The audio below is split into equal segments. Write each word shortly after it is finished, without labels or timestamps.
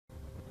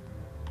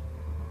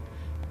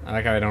I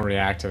like how they don't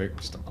react to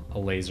just a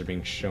laser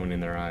being shown in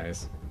their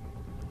eyes.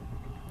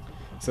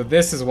 So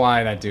this is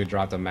why that dude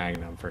dropped a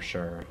magnum for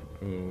sure.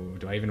 Ooh,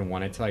 do I even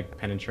want it to like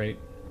penetrate?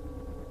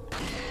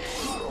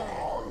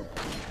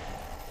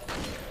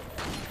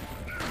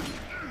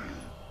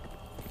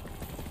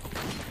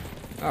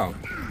 Oh.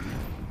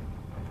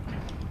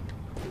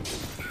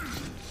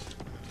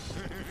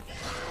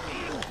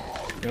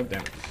 Nope,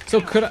 damn. So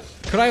could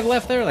I have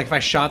left there? Like if I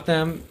shot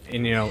them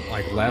and you know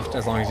like left,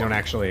 as long as you don't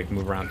actually like,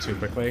 move around too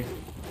quickly.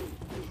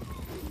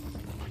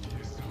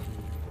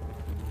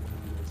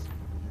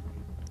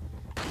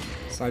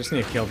 So I just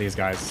need to kill these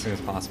guys as soon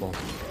as possible.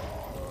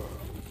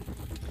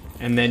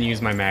 And then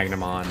use my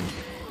magnum on.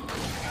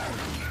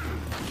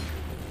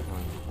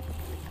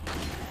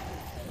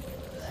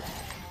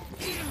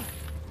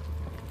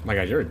 Oh my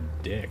god, you're a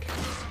dick.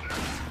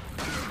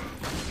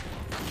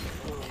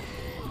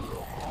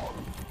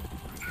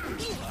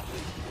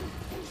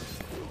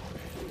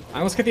 I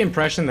almost get the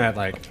impression that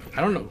like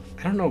I don't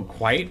know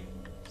quite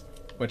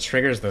what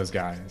triggers those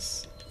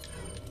guys.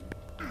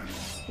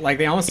 Like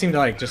they almost seem to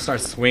like just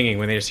start swinging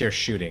when they just hear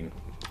shooting.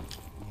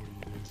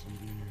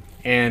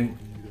 And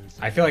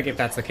I feel like if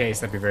that's the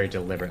case, that'd be very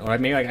deliberate. Or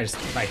maybe like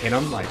if I hit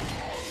them, like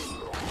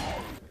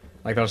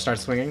they'll start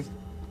swinging.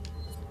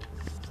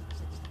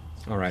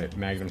 All right,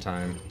 magnum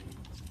time.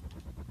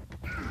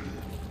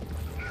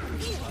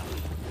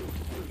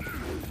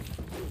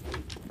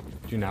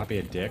 Do not be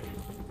a dick.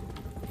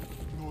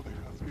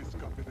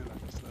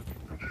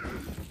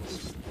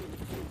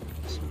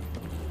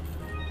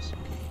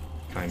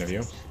 Kind of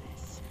you.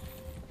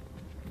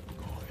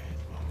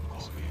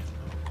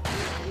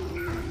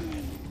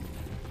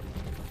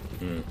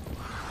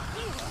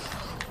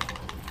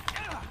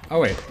 Oh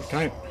wait, can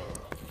I...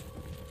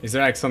 Is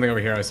there like something over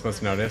here I was supposed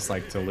to notice,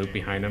 like to loop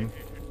behind him?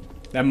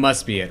 That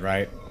must be it,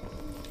 right?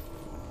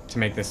 To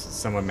make this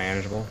somewhat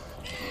manageable.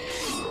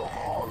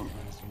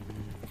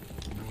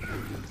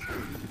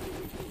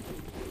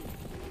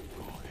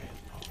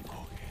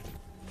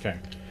 Okay,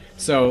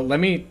 so let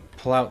me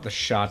pull out the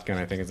shotgun.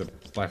 I think is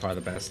by far the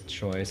best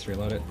choice.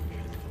 Reload it.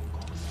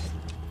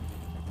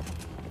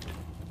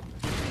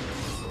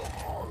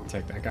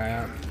 Take that guy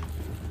out.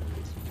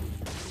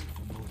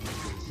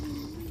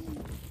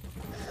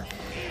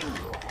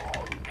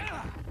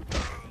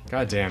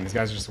 God damn, these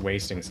guys are just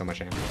wasting so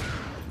much ammo.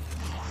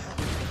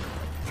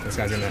 This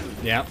guy's gonna...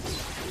 Yep.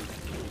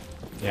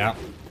 Yep.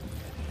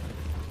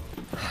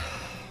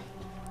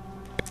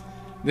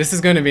 This is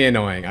gonna be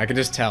annoying. I can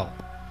just tell.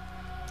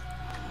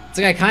 It's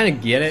like I kind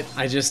of get it.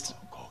 I just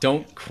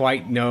don't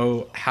quite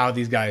know how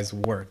these guys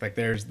work. Like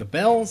there's the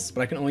bells,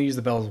 but I can only use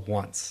the bells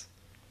once.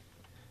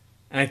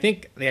 And I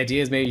think the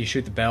idea is maybe you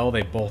shoot the bell,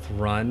 they both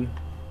run.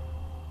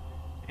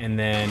 And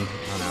then...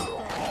 I don't know.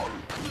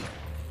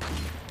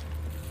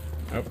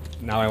 Oh,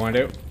 now I want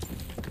to do.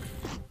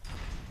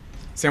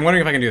 See, I'm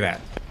wondering if I can do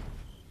that.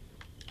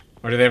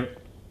 Or do they...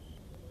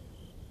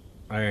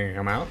 Are they going to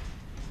come out?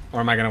 Or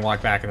am I going to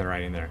walk back and they're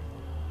right in there?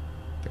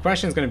 The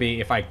question is going to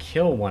be, if I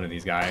kill one of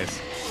these guys,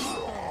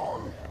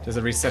 does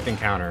it reset the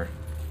encounter?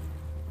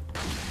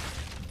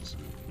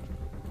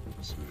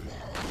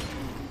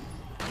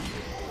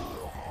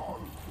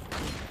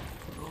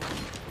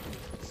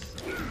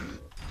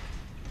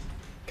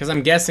 Because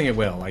I'm guessing it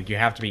will. Like, you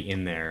have to be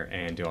in there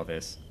and do all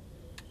this.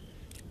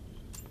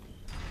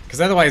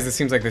 Because otherwise, it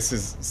seems like this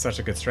is such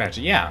a good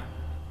strategy. Yeah.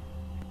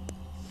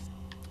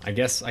 I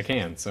guess I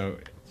can. So,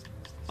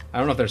 I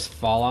don't know if there's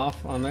fall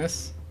off on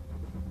this.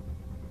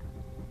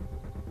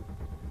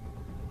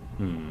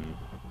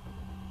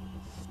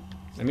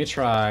 Let me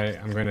try.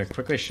 I'm going to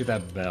quickly shoot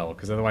that bell,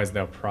 because otherwise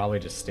they'll probably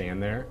just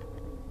stand there.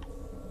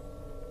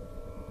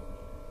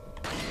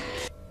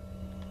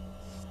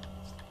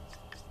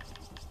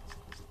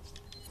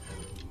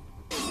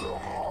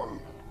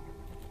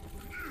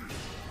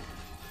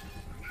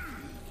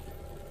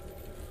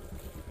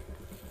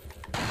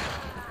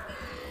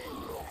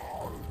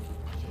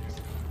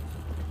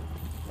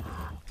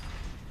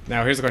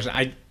 Now, here's the question.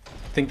 I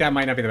think that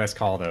might not be the best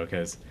call, though,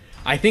 because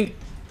I think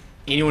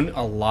anyone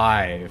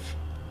alive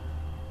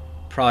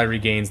probably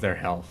regains their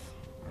health.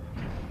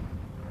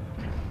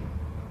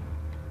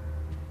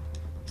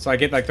 So I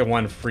get, like, the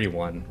one free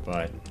one,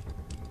 but...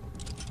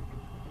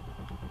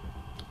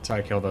 until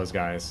I kill those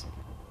guys.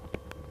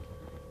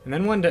 And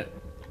then one to...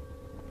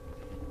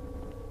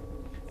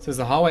 So does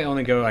the hallway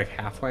only go, like,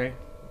 halfway?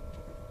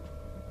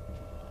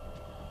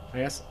 I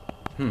guess?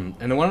 And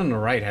the one on the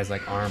right has,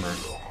 like, armor.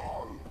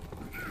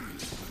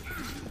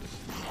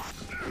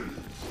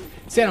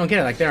 See, I don't get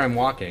it. Like, there I'm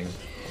walking.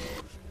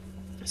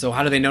 So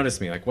how do they notice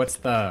me? Like, what's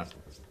the...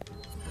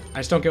 I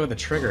just don't get what the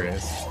trigger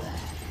is.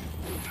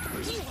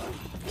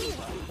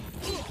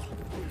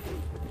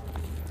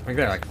 Like,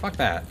 they're like, fuck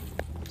that.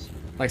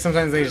 Like,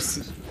 sometimes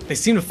they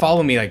seem to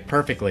follow me, like,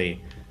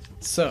 perfectly.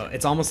 So,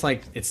 it's almost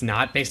like it's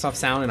not based off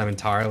sound and I'm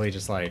entirely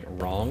just, like,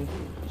 wrong.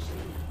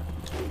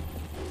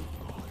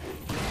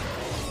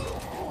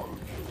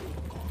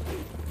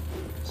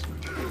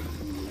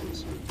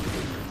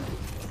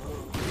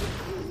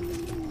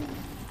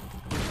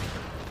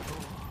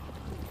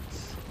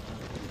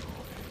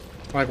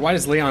 Like, why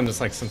does Leon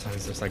just, like,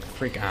 sometimes just, like,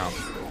 freak out?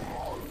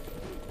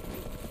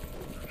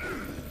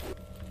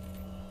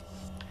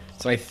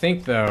 So I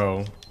think,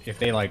 though, if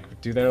they,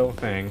 like, do their little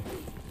thing,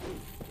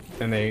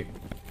 then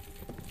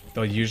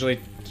they'll usually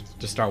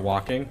just start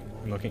walking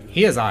and looking.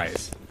 He has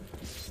eyes.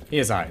 He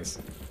has eyes.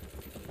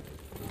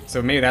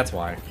 So maybe that's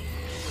why.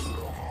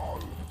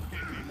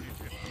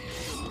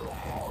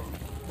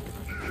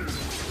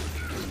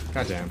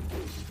 Goddamn.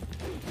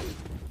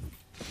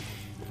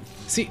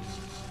 See,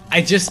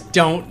 I just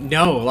don't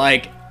know.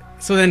 Like,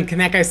 so then can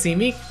that guy see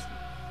me?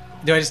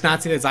 Do I just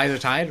not see that his eyes are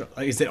tied?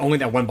 Like, is it only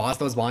that one boss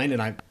that was blind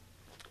and I...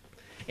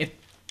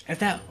 If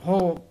that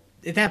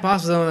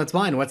boss was the one that's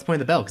blind, what's the point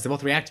of the bell? Because they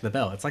both react to the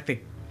bell. It's like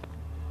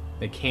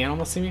they can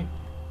almost see me.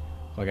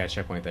 Oh, I got a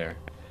checkpoint there.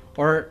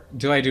 Or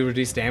do I do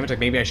reduced damage? Like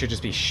maybe I should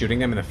just be shooting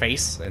them in the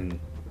face and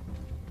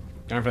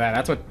going for that.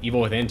 That's what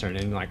Evil Within turned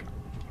in. Like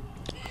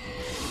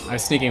I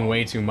was sneaking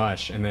way too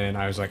much, and then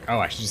I was like, oh,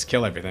 I should just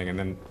kill everything, and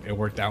then it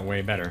worked out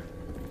way better.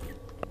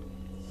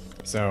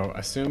 So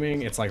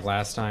assuming it's like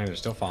last time, they're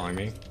still following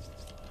me.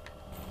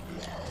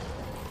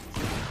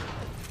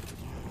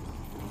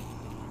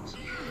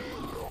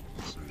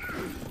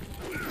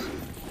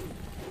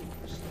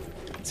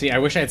 See, I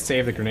wish I had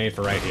saved the grenade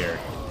for right here.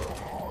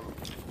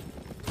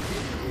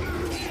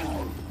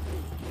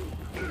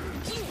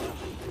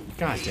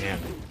 God damn.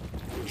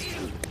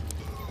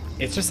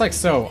 It's just like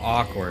so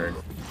awkward.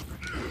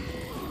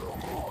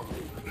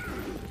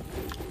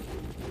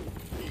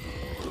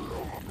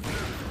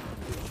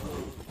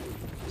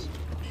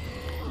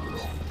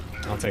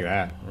 I'll take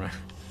that.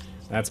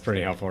 That's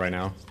pretty helpful right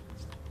now.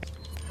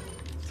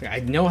 It's like I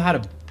know how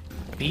to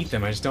beat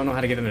them, I just don't know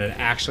how to get them to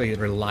actually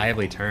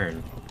reliably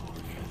turn.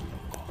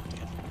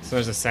 So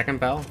there's a second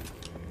bell.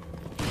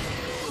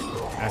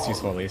 That's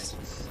useful at least.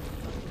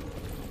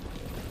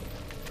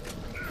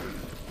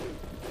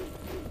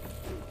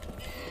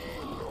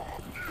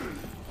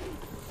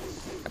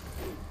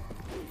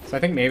 So I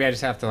think maybe I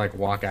just have to like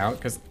walk out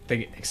because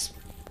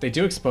they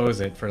do expose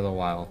it for a little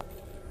while.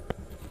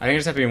 I think I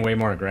just have to be way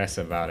more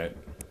aggressive about it.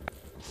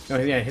 No,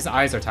 yeah, his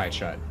eyes are tied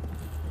shut.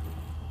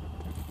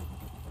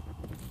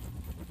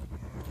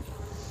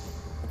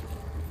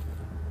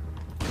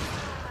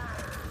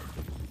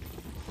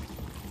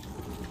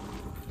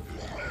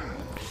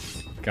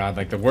 God,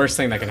 like the worst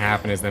thing that can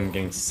happen is them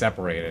getting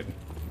separated.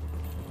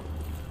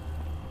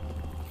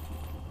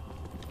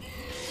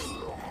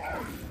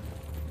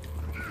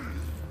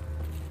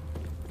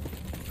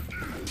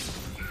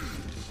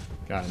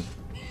 God.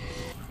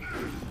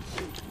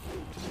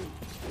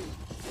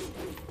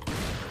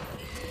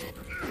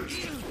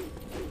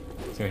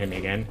 He's gonna hit me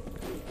again.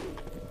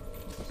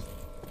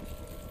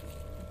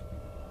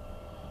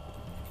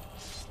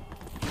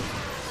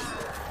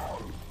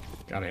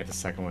 Gotta hit the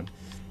second one.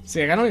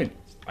 See, like, I don't even...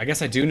 I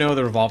guess I do know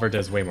the revolver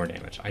does way more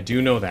damage. I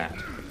do know that.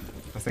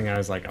 I think I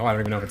was like, oh, I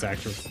don't even know if it's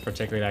actually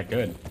particularly that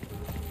good.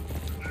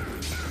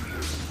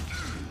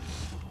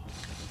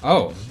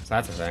 Oh, so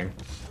that's a thing.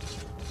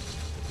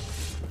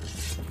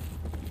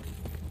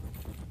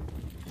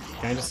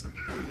 Can I just...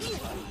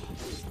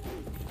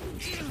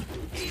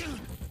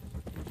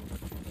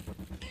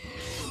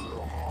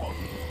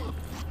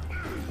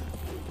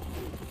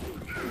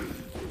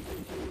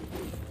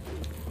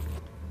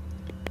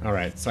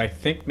 Alright, so I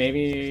think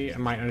maybe I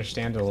might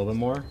understand it a little bit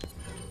more.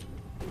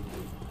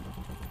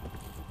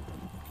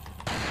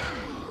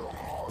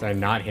 Did I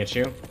not hit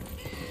you?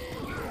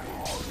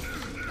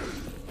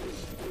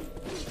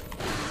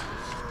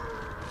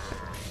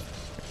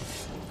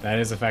 That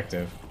is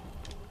effective.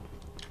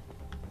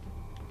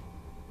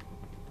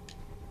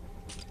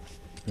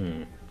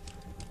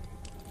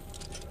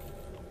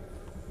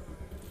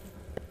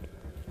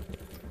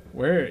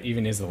 Where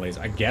even is the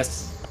laser? I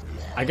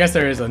guess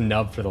there is a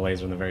nub for the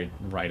laser on the very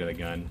right of the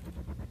gun.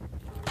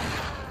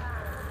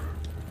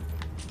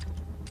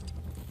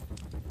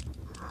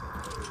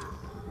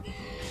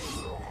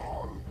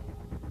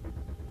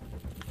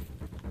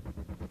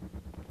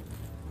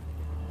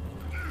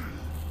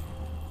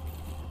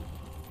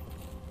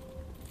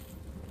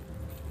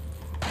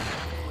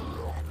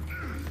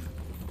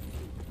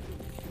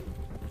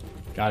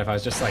 God, if I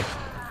was just like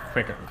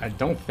quicker. I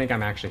don't think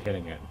I'm actually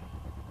hitting it.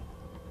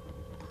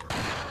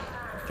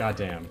 God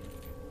damn.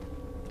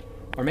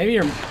 Or maybe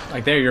you're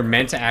like there, you're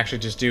meant to actually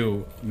just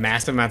do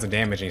massive amounts of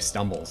damage and he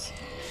stumbles.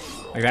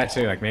 Like that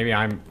too, like maybe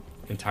I'm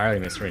entirely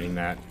misreading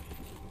that.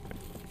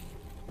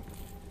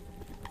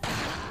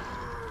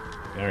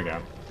 There we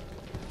go.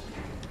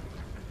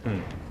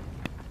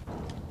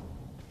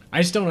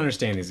 I just don't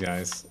understand these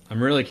guys.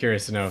 I'm really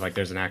curious to know if like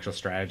there's an actual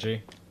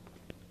strategy.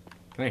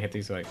 Can I hit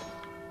these like...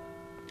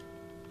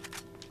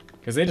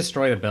 Because they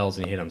destroy the bells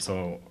when you hit them,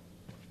 so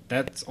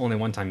that's only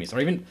one time use.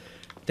 Or even,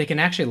 they can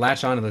actually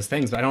latch onto those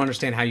things, but I don't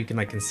understand how you can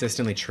like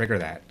consistently trigger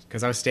that.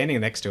 Because I was standing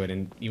next to it,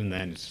 and even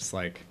then, it's just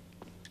like...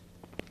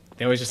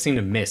 They always just seem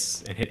to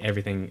miss and hit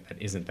everything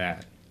that isn't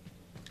that.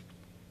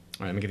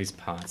 Alright, let me get these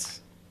pots.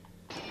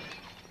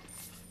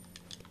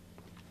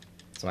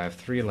 So I have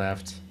 3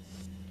 left.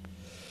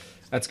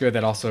 That's good,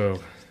 that also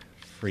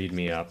freed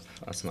me up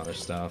of some other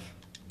stuff.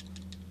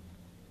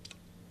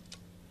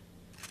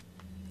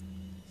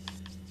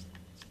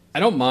 I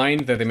don't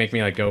mind that they make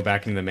me like go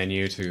back into the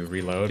menu to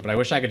reload, but I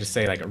wish I could just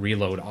say like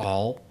reload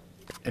all,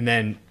 and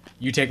then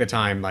you take the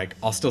time. Like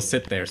I'll still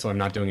sit there, so I'm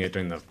not doing it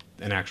during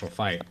an actual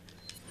fight.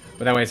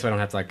 But that way, so I don't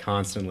have to like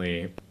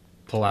constantly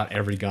pull out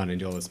every gun and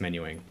do all this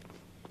menuing.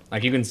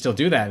 Like you can still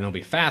do that and it'll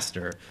be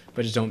faster,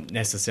 but just don't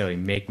necessarily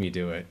make me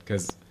do it.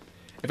 Because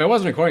if I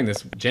wasn't recording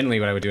this,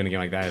 generally what I would do in a game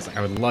like that is like,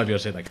 I would love to be able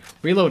to say like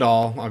reload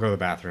all. I'll go to the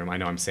bathroom. I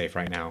know I'm safe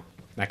right now.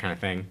 That kind of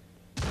thing.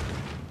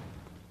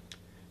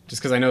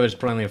 Just because I know there's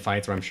plenty of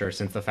fights where I'm sure,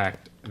 since the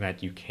fact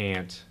that you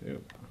can't...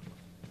 Ooh,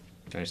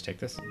 can I just take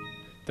this?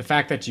 The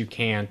fact that you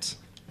can't...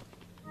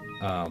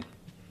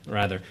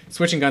 rather,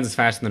 switching guns is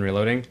faster than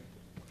reloading,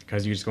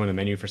 because you just go in the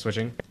menu for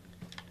switching.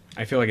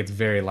 I feel like it's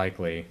very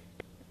likely... Am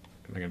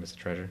I going to miss a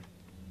treasure?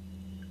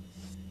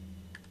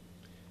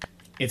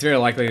 It's very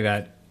likely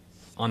that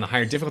on the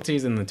higher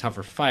difficulties and the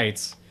tougher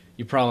fights,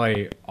 you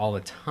probably, all the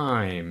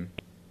time,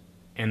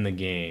 end the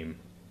game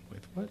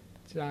with... What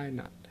did I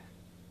not...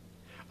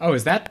 Oh,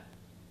 was that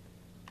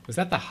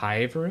the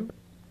hive room?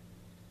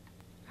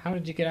 How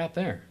did you get out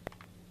there?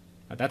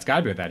 That's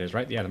gotta be what that is,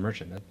 right? Yeah, the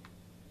merchant.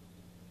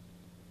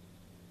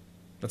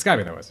 That's gotta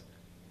be what that was.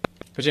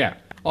 But yeah,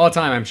 all the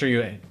time I'm sure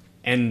you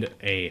end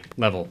a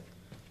level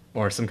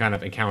or some kind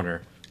of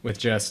encounter with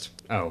just,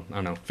 oh, I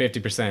don't know,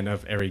 50%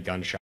 of every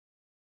gunshot.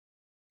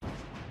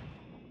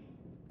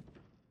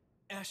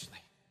 Ashley.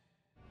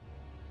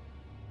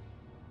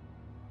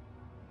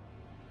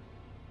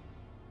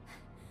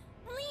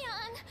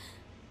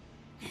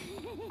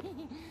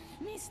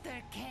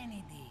 Mr.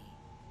 Kennedy,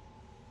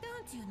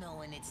 don't you know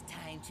when it's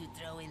time to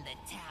throw in the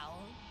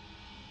towel?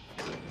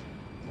 No!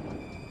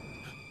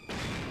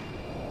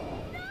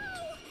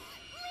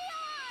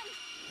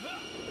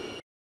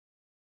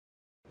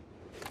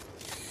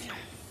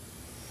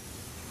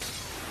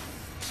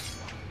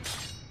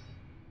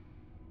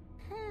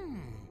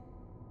 Leon!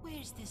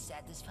 Where's the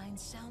satisfying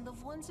sound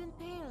of one's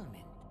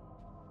impalement?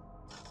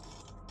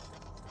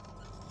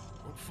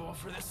 Don't fall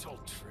for this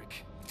old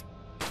trick.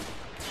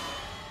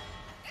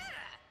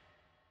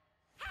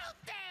 How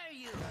dare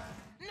you!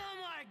 No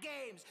more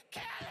games!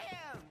 Kill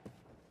him!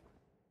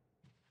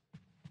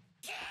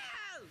 Kill!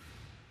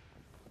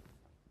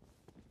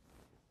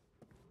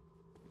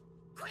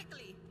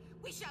 Quickly!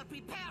 We shall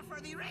prepare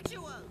for the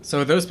ritual!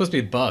 So those supposed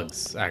to be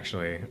bugs,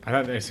 actually. I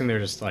assumed they were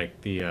just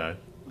like the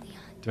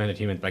demented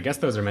humans, but I guess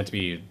those are meant to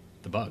be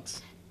the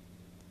bugs.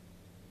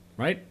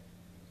 Right?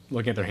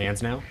 Looking at their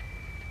hands now.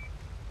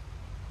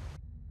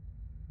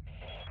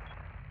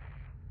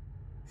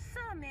 So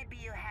maybe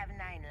you have 9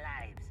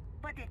 lives,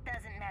 but it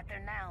doesn't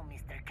matter now,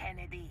 Mr.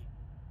 Kennedy.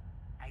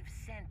 I've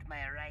sent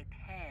my right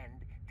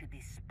hand to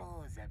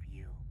dispose of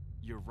you.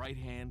 Your right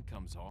hand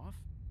comes off?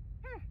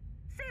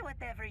 Say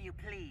whatever you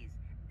please.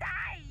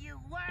 Die, you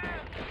worm!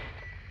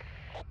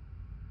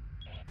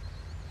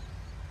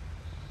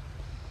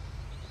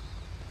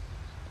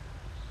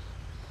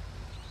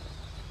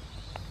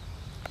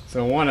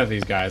 So one of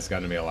these guys is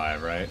going to be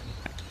alive, right?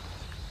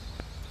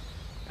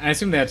 I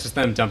assume that's just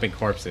them dumping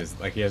corpses.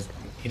 Like he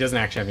doesn't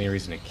actually have any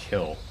reason to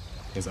kill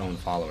his own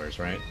followers,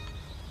 right?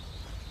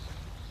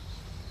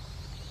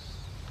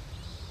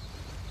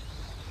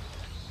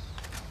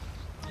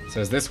 So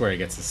is this where he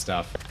gets his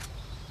stuff?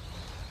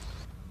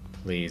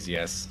 Please,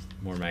 yes.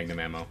 More magnum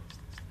ammo.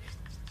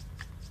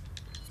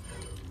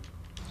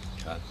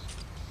 God.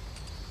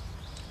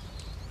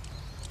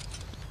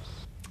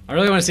 I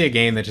really want to see a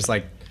game that just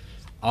like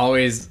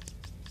always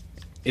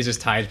is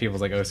just tied to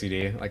people's like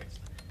OCD. Like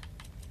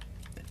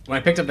when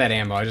I picked up that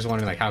ammo, I just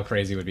wondered like how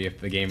crazy it would be if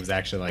the game was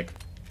actually like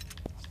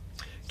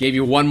gave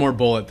you one more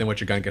bullet than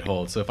what your gun could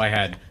hold. So if I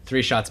had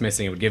 3 shots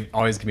missing, it would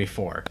always give me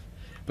 4.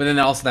 But then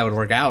also that would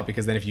work out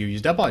because then if you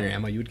used up all your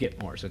ammo, you would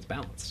get more, so it's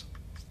balanced.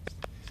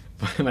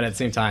 But at the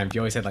same time, if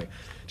you always had like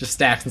just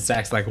stacks and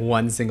stacks like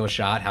one single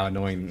shot, how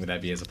annoying would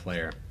that be as a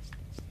player?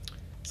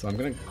 So I'm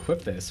gonna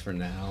equip this for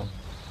now.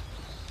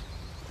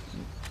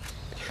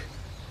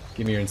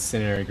 Give me your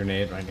incendiary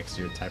grenade right next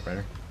to your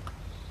typewriter.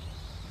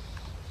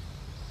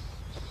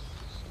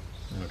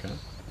 Okay.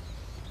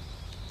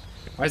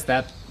 Why is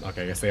that?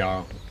 Okay, I guess they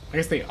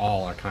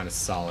all are kind of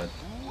solid.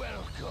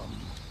 Welcome.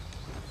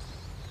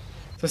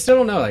 So I still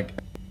don't know, like,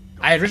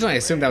 I originally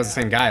assumed that was the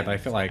same guy, but I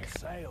feel like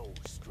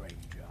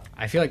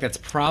that's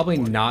probably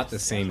not the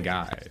same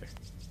guy.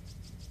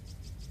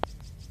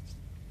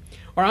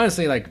 Or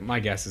honestly, like, my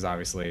guess is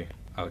obviously,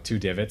 oh, 2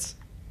 divots.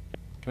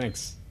 Can I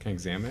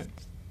examine it?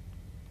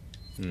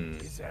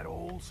 Is that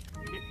all?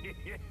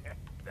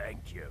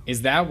 Thank you.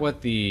 Is that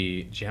what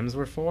the gems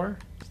were for?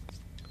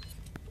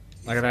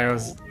 Like that I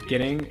was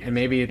getting? And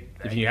maybe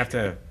if you have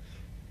to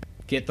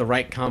get the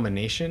right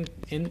combination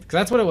in, because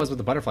that's what it was with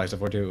the butterfly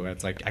stuff too.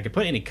 It's like I could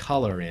put any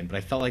color in, but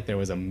I felt like there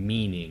was a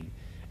meaning,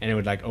 and it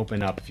would like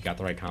open up if you got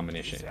the right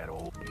combination.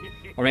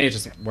 Or maybe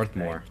it's just worth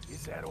more.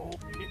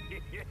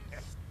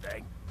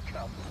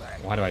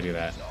 Why do I do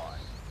that?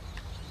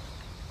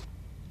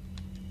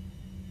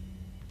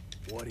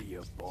 What are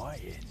you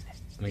buying?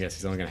 I guess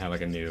he's only gonna have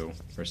like a new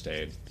first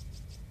aid.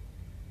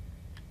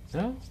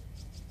 No?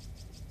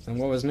 And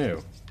what was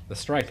new? The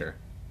striker.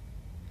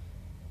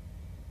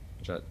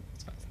 Oh,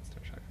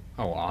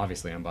 well,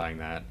 obviously I'm buying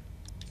that.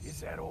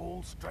 Is that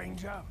all,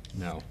 stranger?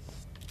 No.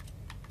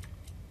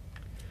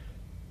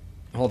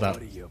 Hold up.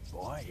 What are you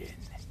buying?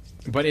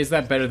 But is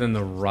that better than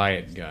the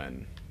riot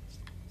gun?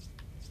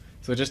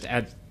 So just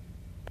at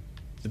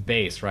the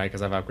base, right?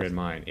 Because I've upgraded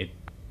mine. It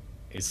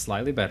is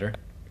slightly better.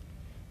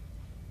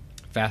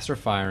 Faster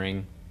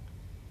firing.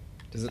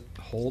 Does it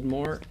hold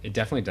more? It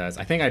definitely does.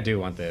 I think I do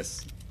want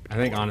this. I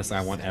think honestly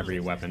I want every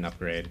weapon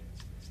upgrade.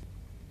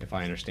 If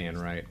I understand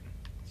right.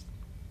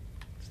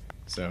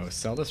 So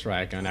sell this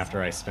riot gun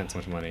after I spent so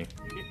much money.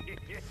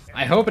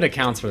 I hope it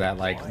accounts for that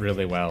like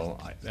really well.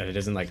 That it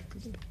doesn't like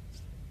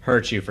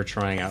hurt you for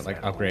trying out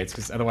like upgrades,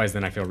 because otherwise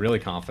then I feel really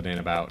confident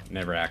about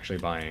never actually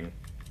buying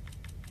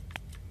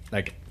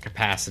like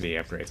capacity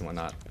upgrades and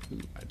whatnot.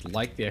 I'd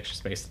like the extra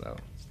space though.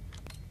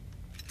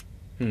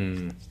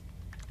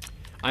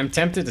 I'm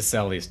tempted to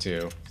sell these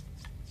two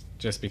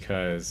just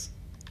because,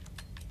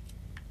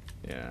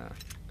 yeah.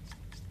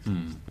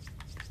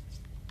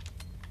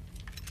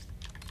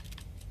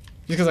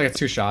 Just because I get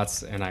 2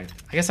 shots, and I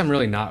guess I'm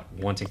really not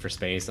wanting for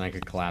space, and I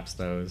could collapse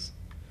those.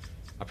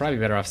 I'll probably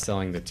be better off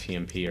selling the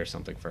TMP or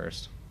something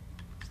first.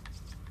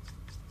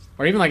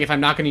 Or even like if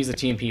I'm not going to use the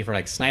TMP for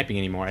like sniping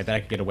anymore, I bet I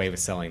could get away with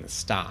selling the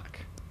stock.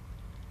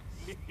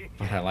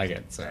 But I like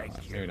it, so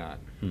maybe not.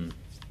 With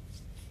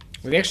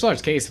the extra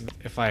large case,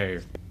 if I,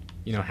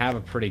 you know, have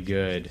a pretty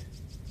good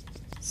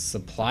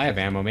supply of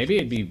ammo,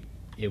 maybe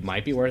it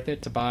might be worth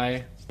it to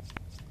buy,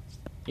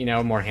 you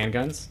know, more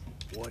handguns.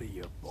 What are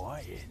you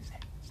buying?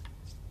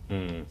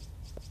 I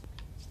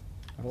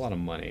have a lot of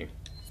money,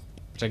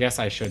 which I guess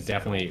I should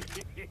definitely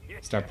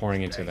start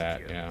pouring into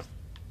that, yeah.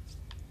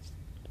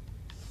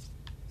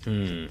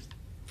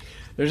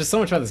 There's just so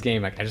much about this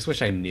game, like, I just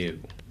wish I knew,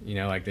 you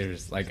know, like,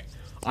 there's, like,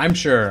 I'm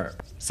sure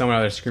someone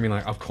out there screaming,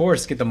 like, of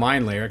course, get the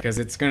mine layer, because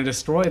it's going to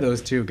destroy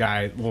those 2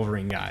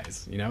 Wolverine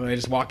guys, you know, they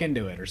just walk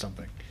into it or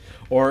something.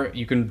 Or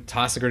you can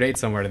toss a grenade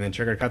somewhere and then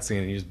trigger a cutscene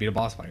and you just beat a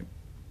boss fight.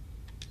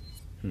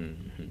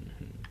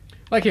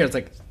 Like here, it's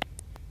like,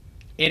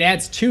 it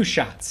adds 2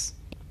 shots,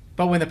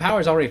 but when the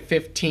power is already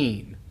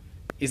 15,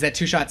 is that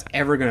 2 shots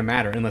ever going to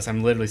matter unless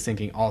I'm literally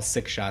sinking all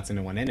 6 shots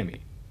into one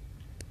enemy?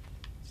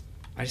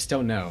 I just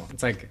don't know.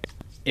 It's like,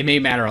 it may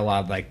matter a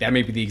lot, like, that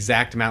may be the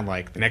exact amount,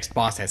 like, the next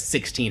boss has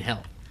 16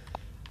 health.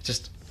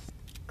 Just,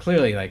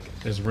 clearly, like,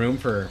 there's room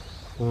for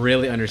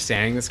really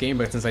understanding this game,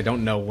 but since I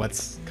don't know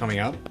what's coming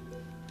up,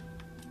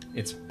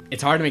 it's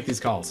hard to make these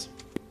calls.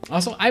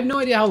 Also, I have no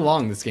idea how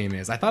long this game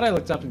is. I thought I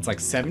looked up, it's like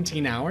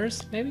 17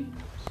 hours, maybe?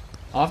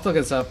 I'll have to look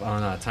this up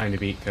on Time to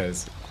Beat,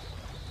 because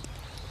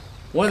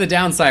one of the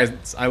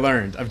downsides I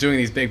learned of doing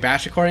these big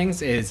batch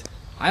recordings is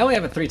I only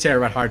have a 3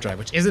 terabyte hard drive,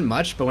 which isn't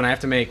much, but when I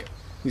have to make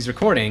these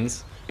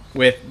recordings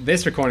with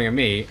this recording of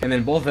me, and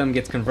then both of them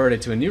gets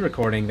converted to a new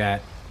recording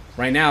that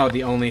right now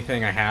the only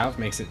thing I have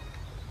makes it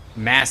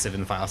massive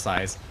in file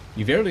size,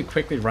 you very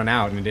quickly run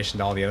out in addition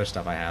to all the other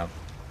stuff I have.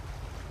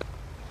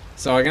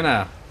 So I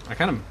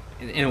kind of,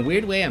 in a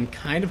weird way, I'm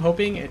kind of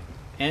hoping it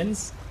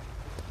ends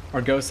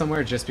or goes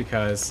somewhere just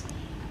because,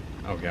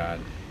 oh god,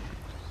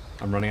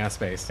 I'm running out of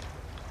space.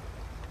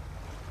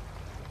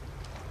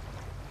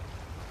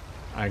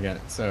 I get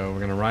it. So we're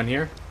gonna run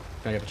here.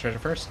 Can I get the treasure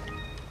first?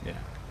 Yeah.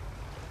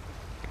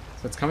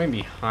 So it's coming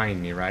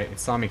behind me, right?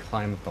 It saw me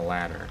climb up the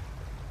ladder.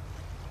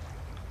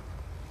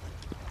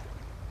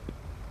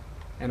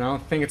 And I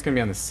don't think it's gonna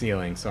be on the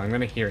ceiling, so I'm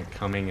gonna hear it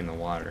coming in the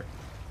water.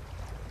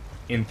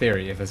 In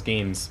theory, if the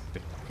game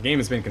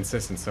has been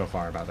consistent so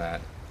far about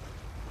that.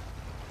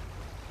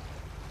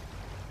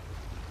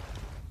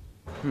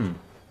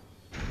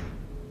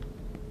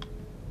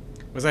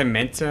 Was I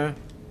meant to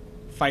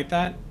fight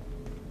that?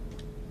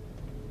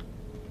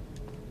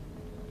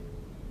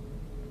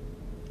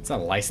 Is that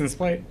a license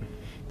plate?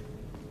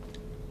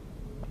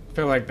 I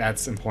feel like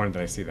that's important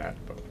that I see that.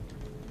 But...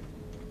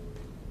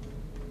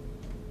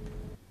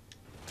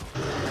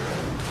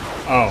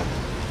 oh.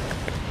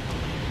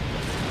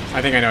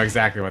 I think I know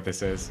exactly what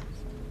this is.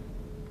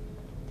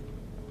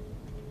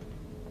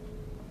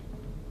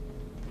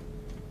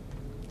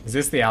 Is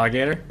this the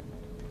alligator?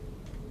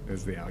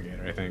 This is the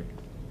alligator, I think.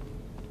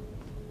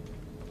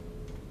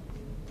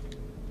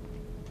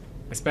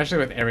 Especially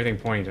with everything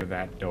pointing to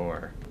that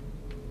door.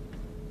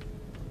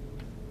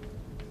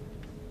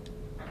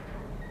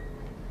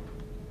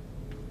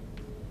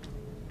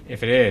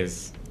 If it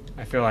is,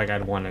 I feel like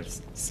I'd want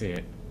to see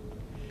it.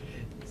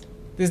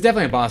 This is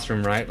definitely a boss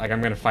room, right? Like,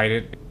 I'm gonna fight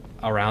it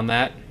around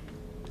that.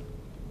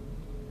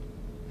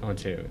 Oh,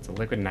 too. It's a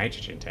liquid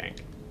nitrogen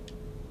tank.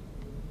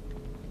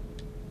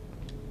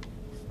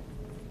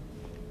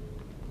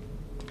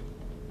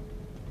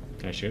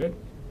 Can I shoot it?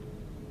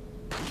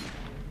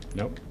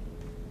 Nope.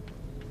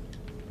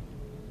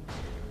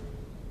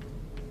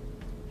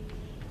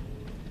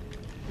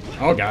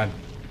 Oh god.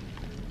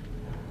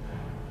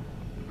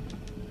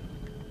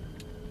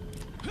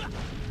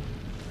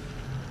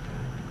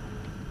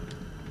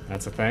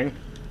 That's a thing.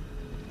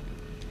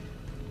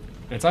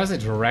 It's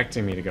obviously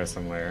directing me to go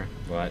somewhere,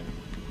 but...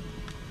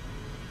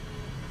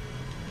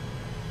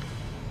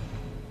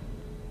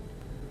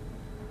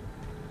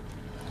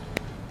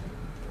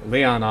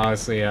 Leon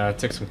obviously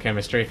took some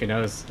chemistry, if he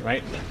knows,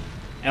 right?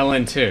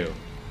 LN2.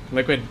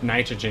 Liquid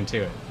nitrogen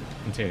to it.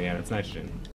 Yeah, that's nitrogen.